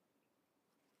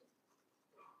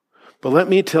 But let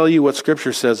me tell you what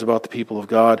Scripture says about the people of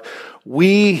God.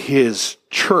 We, His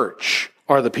church,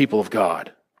 are the people of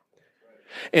God.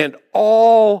 And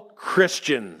all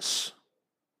Christians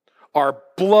are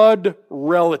blood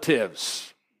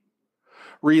relatives,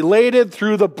 related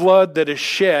through the blood that is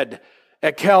shed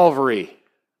at Calvary.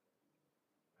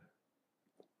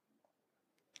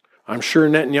 I'm sure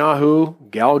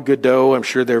Netanyahu, Gal Gadot, I'm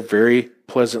sure they're very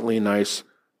pleasantly nice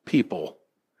people.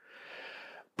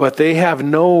 But they have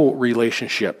no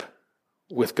relationship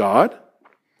with God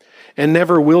and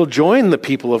never will join the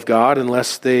people of God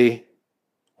unless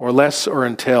or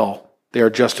until they are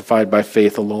justified by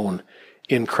faith alone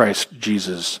in Christ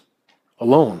Jesus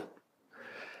alone.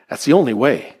 That's the only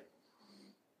way.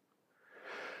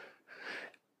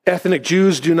 Ethnic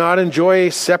Jews do not enjoy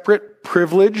a separate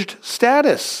privileged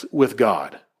status with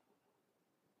God.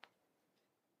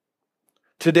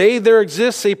 Today there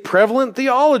exists a prevalent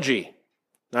theology,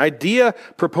 an idea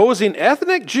proposing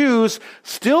ethnic Jews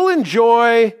still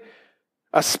enjoy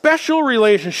a special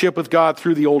relationship with God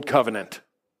through the Old Covenant.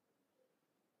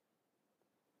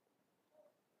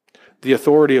 The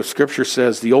authority of Scripture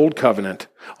says the Old Covenant,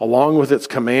 along with its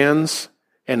commands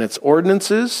and its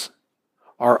ordinances,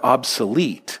 are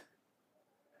obsolete.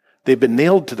 They've been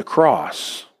nailed to the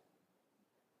cross.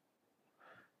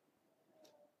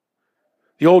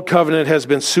 The Old Covenant has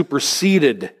been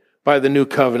superseded by the New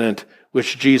Covenant,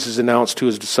 which Jesus announced to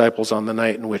his disciples on the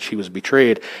night in which he was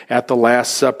betrayed. At the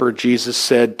Last Supper, Jesus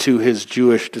said to his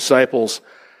Jewish disciples,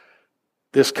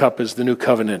 "This cup is the new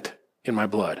covenant in my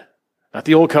blood." Not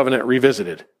the Old Covenant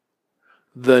revisited.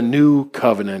 The New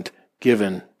Covenant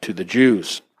given to the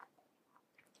Jews.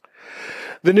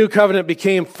 The New Covenant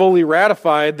became fully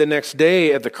ratified the next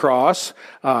day at the cross.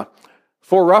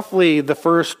 For roughly the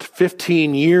first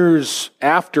 15 years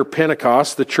after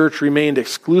Pentecost, the church remained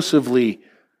exclusively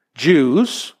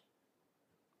Jews.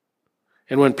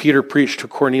 And when Peter preached to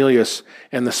Cornelius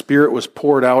and the Spirit was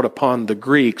poured out upon the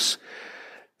Greeks,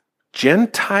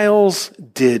 Gentiles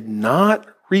did not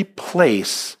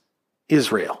replace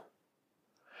Israel.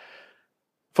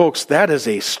 Folks, that is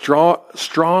a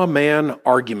straw man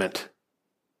argument.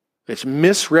 It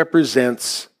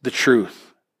misrepresents the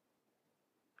truth.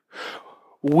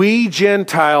 We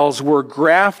Gentiles were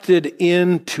grafted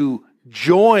in to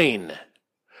join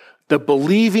the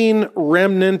believing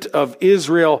remnant of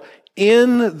Israel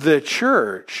in the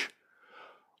church,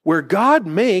 where God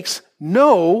makes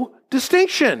no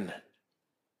distinction.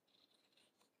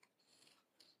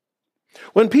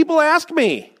 When people ask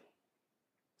me,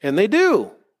 and they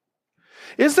do,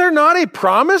 is there not a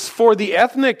promise for the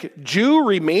ethnic Jew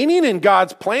remaining in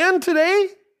God's plan today?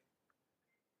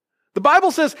 The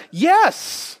Bible says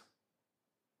yes.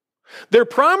 Their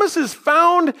promise is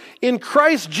found in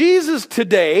Christ Jesus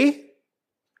today,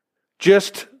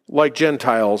 just like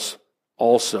Gentiles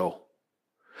also.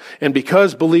 And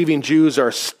because believing Jews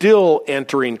are still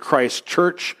entering Christ's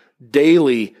church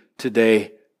daily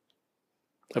today,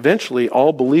 eventually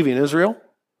all believing Israel,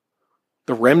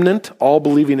 the remnant, all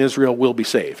believing Israel will be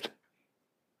saved.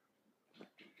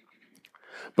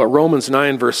 But Romans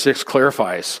 9 verse 6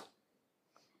 clarifies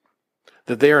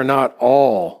that they are not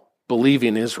all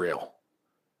believing Israel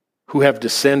who have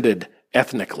descended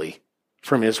ethnically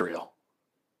from Israel.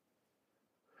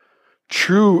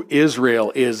 True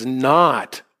Israel is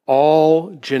not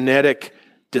all genetic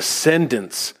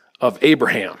descendants of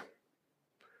Abraham.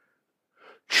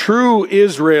 True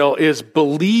Israel is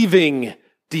believing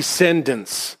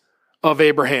descendants of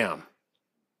Abraham.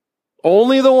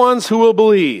 Only the ones who will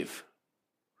believe.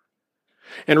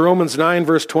 And Romans 9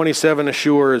 verse 27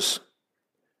 assures,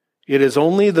 it is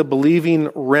only the believing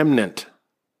remnant,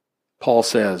 Paul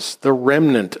says, the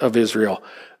remnant of Israel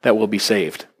that will be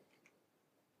saved.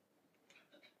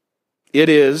 It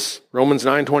is, Romans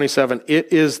 9:27,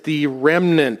 it is the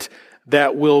remnant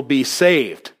that will be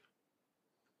saved.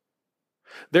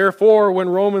 Therefore, when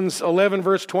Romans 11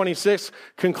 verse 26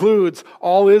 concludes,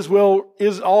 all Israel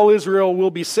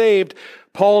will be saved,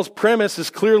 Paul's premise is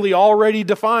clearly already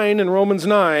defined in Romans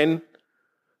 9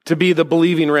 to be the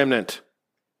believing remnant,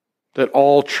 that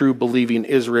all true believing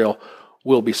Israel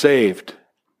will be saved.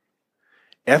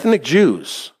 Ethnic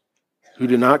Jews who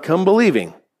do not come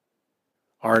believing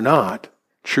are not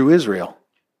true Israel.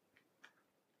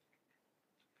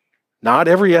 Not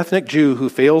every ethnic Jew who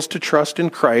fails to trust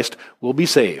in Christ will be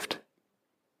saved.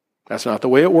 That's not the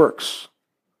way it works.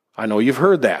 I know you've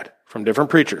heard that from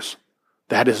different preachers.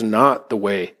 That is not the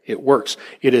way it works.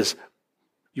 It is,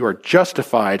 you are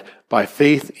justified by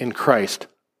faith in Christ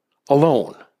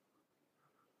alone.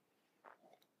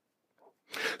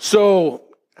 So,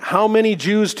 how many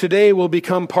Jews today will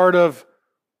become part of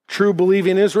true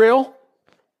believing Israel?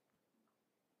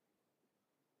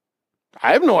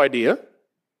 I have no idea.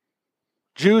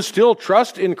 Jews still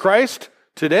trust in Christ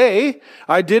today.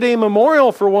 I did a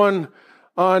memorial for one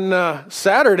on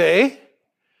Saturday,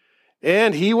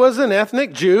 and he was an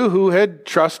ethnic Jew who had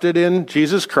trusted in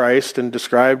Jesus Christ and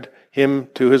described him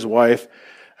to his wife,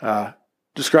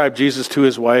 described Jesus to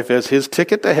his wife as his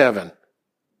ticket to heaven.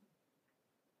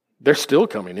 They're still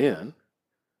coming in.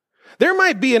 There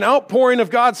might be an outpouring of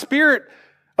God's Spirit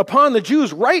upon the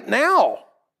Jews right now.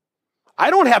 I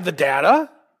don't have the data.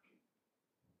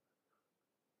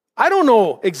 I don't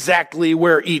know exactly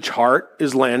where each heart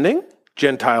is landing,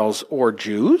 Gentiles or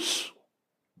Jews.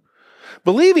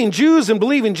 Believing Jews and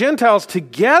believing Gentiles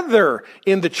together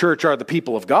in the church are the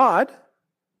people of God.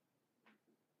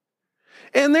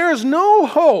 And there is no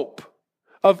hope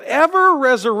of ever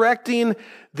resurrecting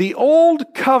the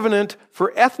old covenant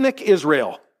for ethnic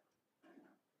Israel.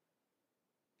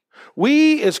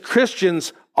 We as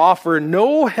Christians offer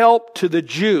no help to the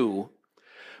Jew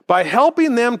by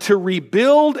helping them to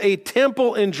rebuild a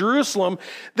temple in Jerusalem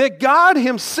that God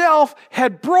himself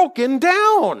had broken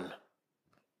down,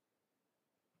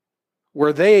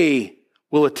 where they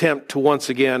will attempt to once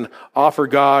again offer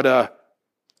God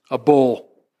a bull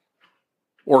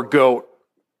or goat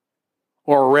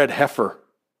or a red heifer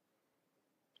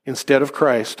instead of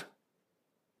Christ.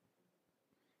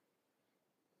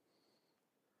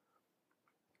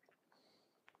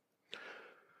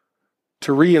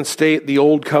 To reinstate the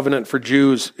old covenant for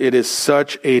Jews, it is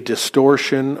such a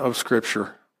distortion of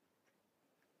Scripture.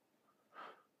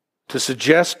 To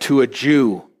suggest to a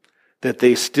Jew that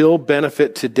they still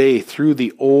benefit today through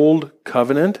the old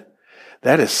covenant,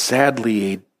 that is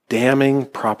sadly a damning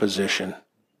proposition.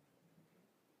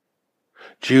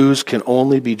 Jews can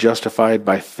only be justified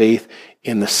by faith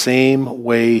in the same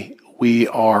way we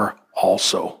are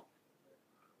also.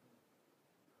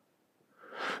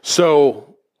 So,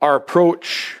 our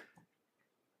approach,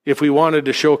 if we wanted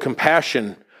to show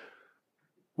compassion,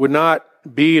 would not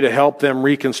be to help them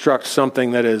reconstruct something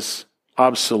that is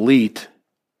obsolete.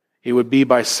 It would be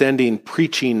by sending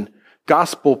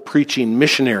gospel-preaching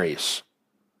missionaries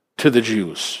to the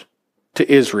Jews, to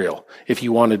Israel, if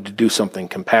you wanted to do something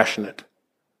compassionate.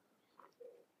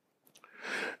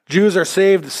 Jews are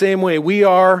saved the same way we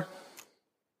are.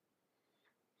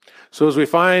 So as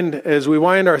we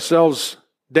wind ourselves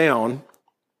down,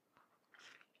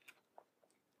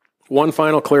 one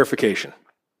final clarification.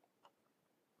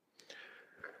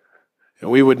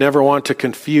 And we would never want to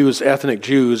confuse ethnic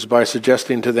Jews by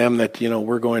suggesting to them that,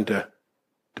 we're going to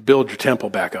build your temple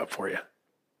back up for you.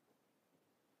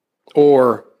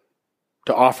 Or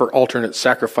to offer alternate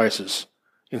sacrifices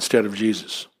instead of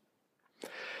Jesus.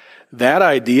 That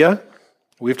idea,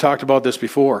 we've talked about this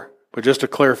before, but just a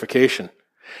clarification.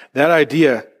 That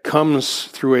idea comes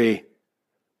through a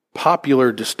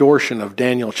popular distortion of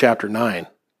Daniel chapter 9.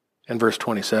 And verse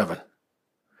 27,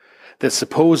 that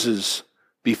supposes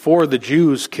before the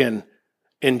Jews can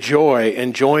enjoy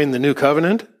and join the new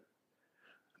covenant,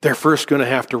 they're first going to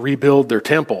have to rebuild their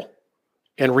temple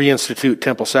and reinstitute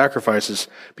temple sacrifices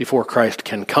before Christ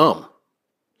can come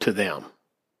to them.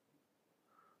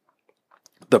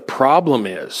 The problem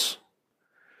is,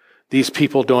 these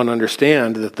people don't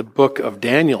understand that the book of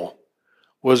Daniel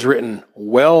was written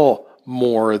well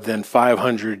more than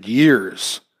 500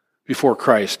 years before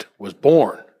Christ was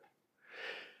born.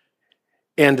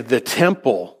 And the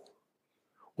temple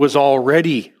was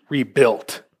already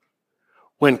rebuilt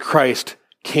when Christ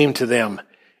came to them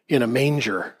in a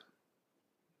manger.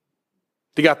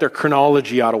 They got their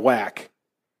chronology out of whack.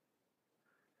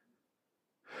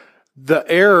 The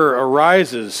error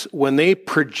arises when they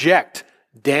project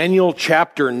Daniel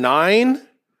chapter 9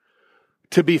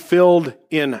 to be filled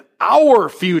in our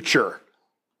future,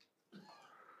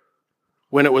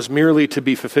 when it was merely to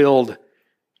be fulfilled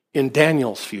in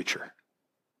Daniel's future.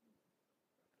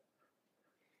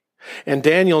 And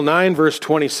Daniel 9 verse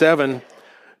 27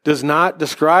 does not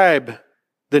describe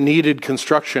the needed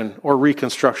construction or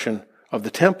reconstruction of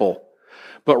the temple,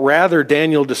 but rather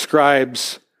Daniel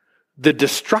describes the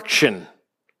destruction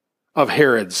of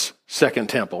Herod's second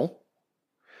temple,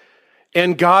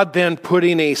 and God then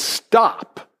putting a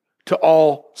stop to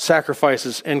all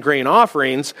sacrifices and grain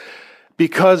offerings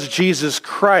because Jesus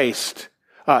Christ,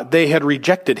 they had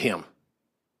rejected him.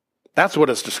 That's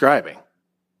what it's describing.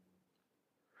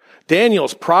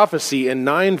 Daniel's prophecy in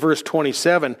 9 verse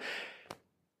 27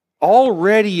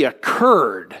 already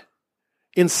occurred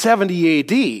in 70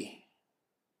 AD.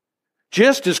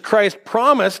 Just as Christ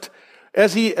promised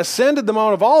as he ascended the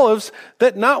Mount of Olives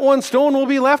that not one stone will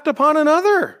be left upon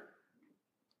another.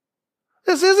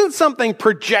 This isn't something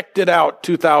projected out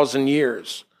 2,000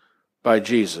 years by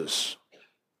Jesus.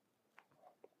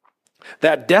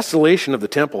 That desolation of the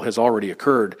temple has already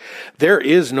occurred. There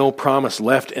is no promise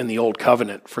left in the old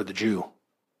covenant for the Jew.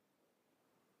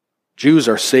 Jews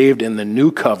are saved in the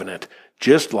new covenant,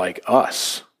 just like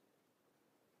us.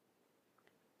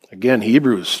 Again,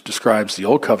 Hebrews describes the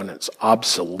old covenant's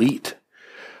obsolete.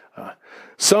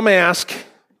 Some ask,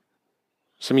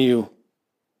 some of you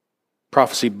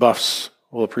prophecy buffs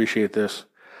will appreciate this.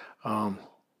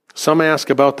 Some ask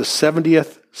about the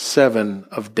 70th seven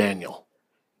of Daniel.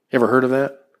 You ever heard of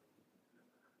that?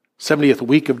 70th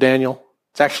week of Daniel?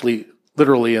 It's actually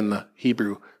literally in the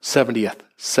Hebrew 70th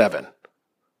seven.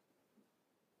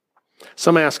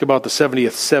 Some ask about the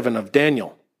 70th seven of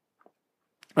Daniel.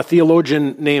 A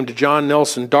theologian named John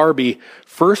Nelson Darby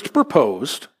first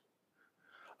proposed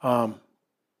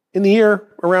in the year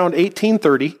around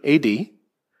 1830 AD.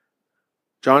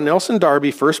 John Nelson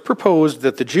Darby first proposed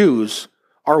that the Jews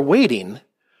are waiting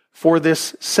for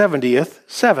this 70th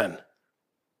seven.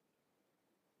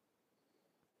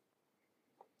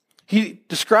 He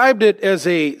described it as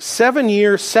a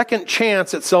 7-year second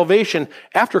chance at salvation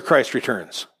after Christ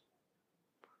returns.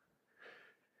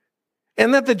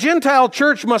 And that the Gentile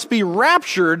church must be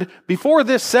raptured before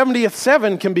this 70th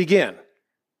seven can begin.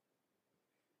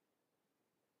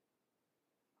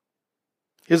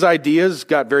 His ideas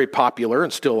got very popular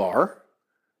and still are.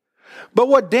 But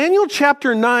what Daniel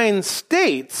chapter 9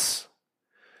 states,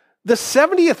 the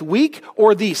 70th week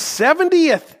or the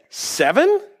 70th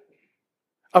seven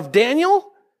of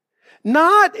Daniel,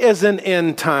 not as an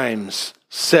end times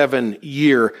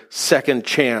 7-year second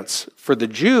chance for the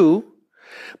Jew,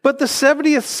 but the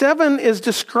 70th seven is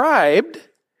described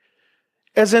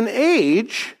as an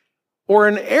age or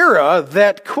an era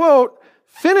that, quote,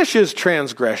 finishes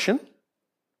transgression,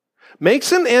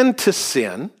 makes an end to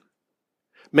sin,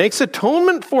 makes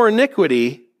atonement for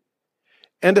iniquity,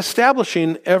 and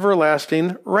establishing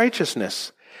everlasting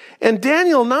righteousness. And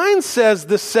Daniel 9 says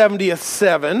the 70th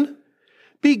seven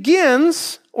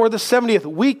begins, or the 70th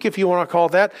week, if you want to call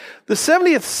it that, the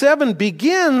 70th seven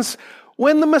begins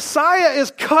when the Messiah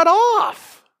is cut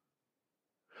off.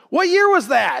 What year was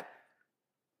that?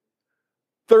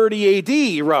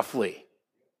 30 AD, roughly.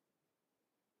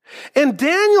 And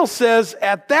Daniel says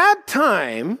at that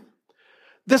time,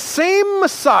 the same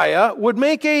Messiah would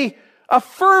make a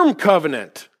firm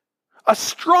covenant, a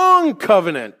strong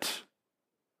covenant,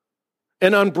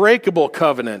 an unbreakable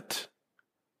covenant,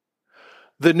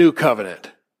 the new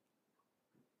covenant.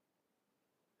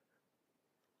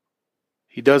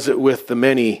 He does it with the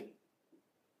many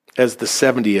as the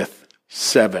 70th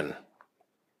seven.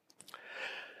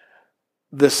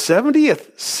 The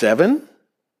 70th seven,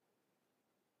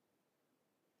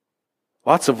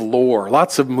 lots of lore,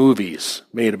 lots of movies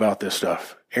made about this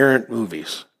stuff. Errant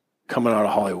movies coming out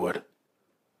of Hollywood.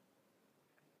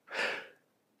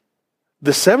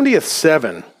 The 70th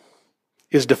seven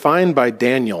is defined by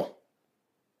Daniel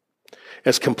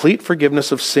as complete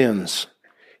forgiveness of sins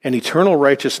and eternal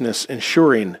righteousness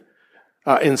ensuing,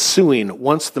 ensuing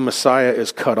once the Messiah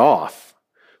is cut off,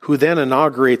 who then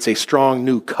inaugurates a strong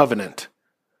new covenant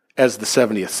as the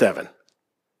 70th seven.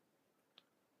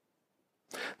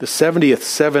 The 70th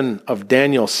seven of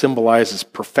Daniel symbolizes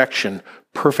perfection,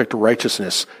 perfect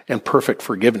righteousness, and perfect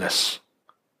forgiveness.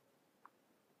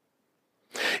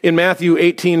 In Matthew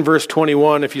 18, verse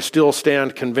 21, if you still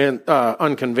stand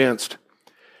unconvinced,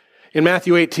 in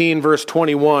Matthew 18, verse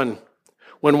 21,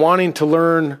 when wanting to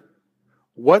learn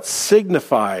what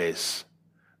signifies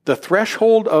the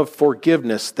threshold of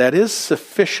forgiveness that is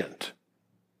sufficient,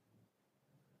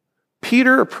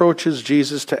 Peter approaches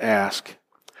Jesus to ask,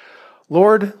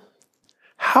 Lord,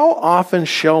 how often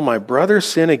shall my brother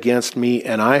sin against me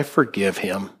and I forgive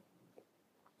him?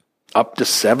 Up to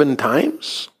 7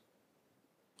 times?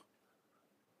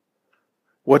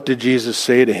 What did Jesus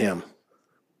say to him?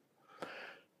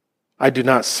 I do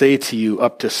not say to you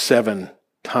up to 7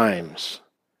 times,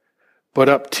 but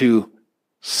up to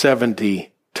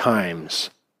 70 times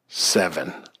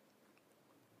 7.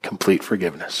 Complete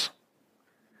forgiveness.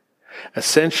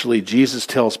 Essentially, Jesus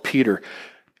tells Peter,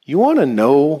 you want to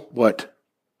know what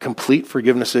complete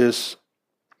forgiveness is?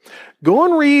 Go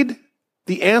and read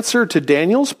the answer to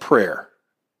Daniel's prayer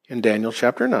in Daniel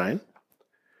chapter 9.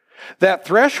 That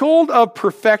threshold of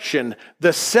perfection, the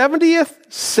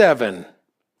 70th seven,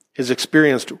 is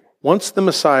experienced once the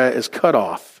Messiah is cut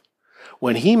off,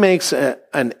 when he makes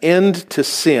an end to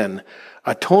sin,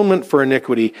 atonement for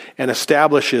iniquity, and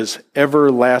establishes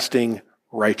everlasting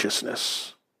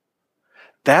righteousness.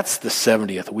 That's the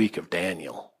 70th week of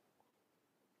Daniel.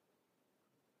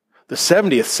 The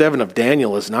 70th seven of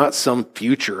Daniel is not some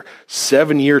future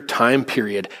 7-year time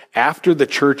period after the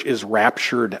church is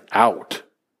raptured out.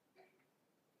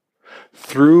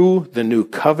 through the new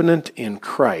covenant in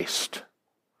Christ,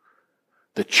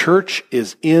 the church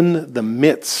is in the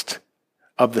midst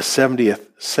of the 70th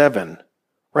seven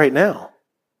right now.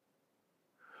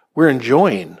 We're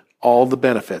enjoying all the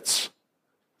benefits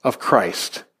of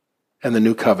Christ and the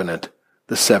new covenant,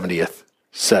 the 70th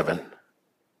seven.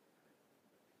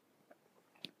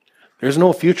 There's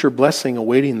no future blessing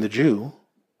awaiting the Jew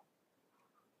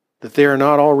that they are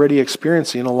not already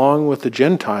experiencing along with the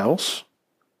Gentiles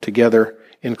together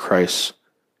in Christ's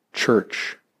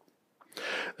church.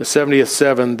 The 70th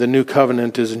seven, the new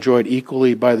covenant, is enjoyed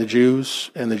equally by the Jews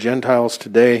and the Gentiles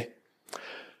today,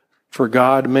 for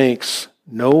God makes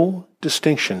no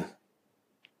distinction.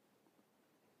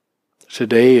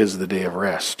 Today is the day of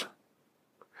rest.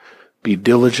 Be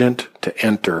diligent to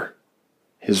enter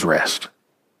his rest.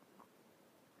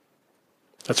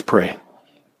 Let's pray.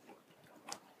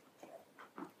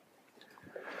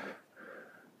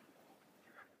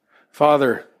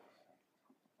 Father,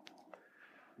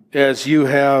 as you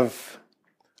have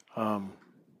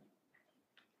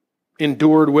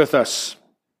endured with us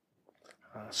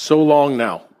so long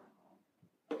now,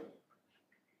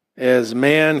 as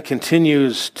man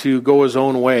continues to go his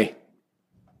own way,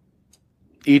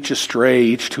 each astray,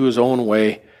 each to his own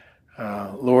way,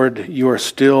 Lord, you are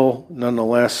still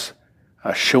nonetheless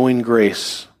showing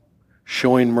grace,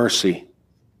 showing mercy,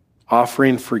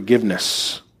 offering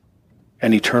forgiveness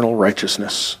and eternal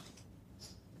righteousness.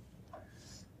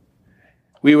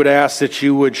 We would ask that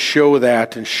you would show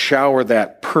that and shower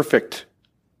that perfect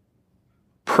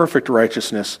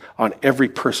righteousness on every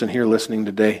person here listening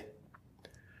today.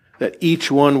 That each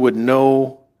one would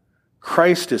know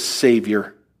Christ as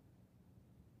Savior.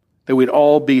 That we'd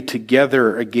all be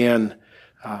together again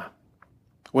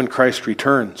when Christ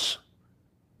returns.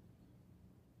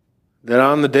 That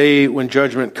on the day when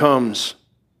judgment comes,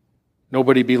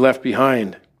 nobody be left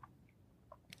behind,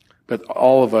 but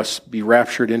all of us be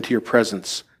raptured into your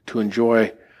presence to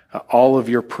enjoy all of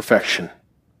your perfection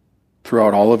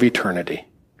throughout all of eternity.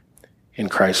 In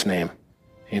Christ's name,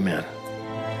 amen.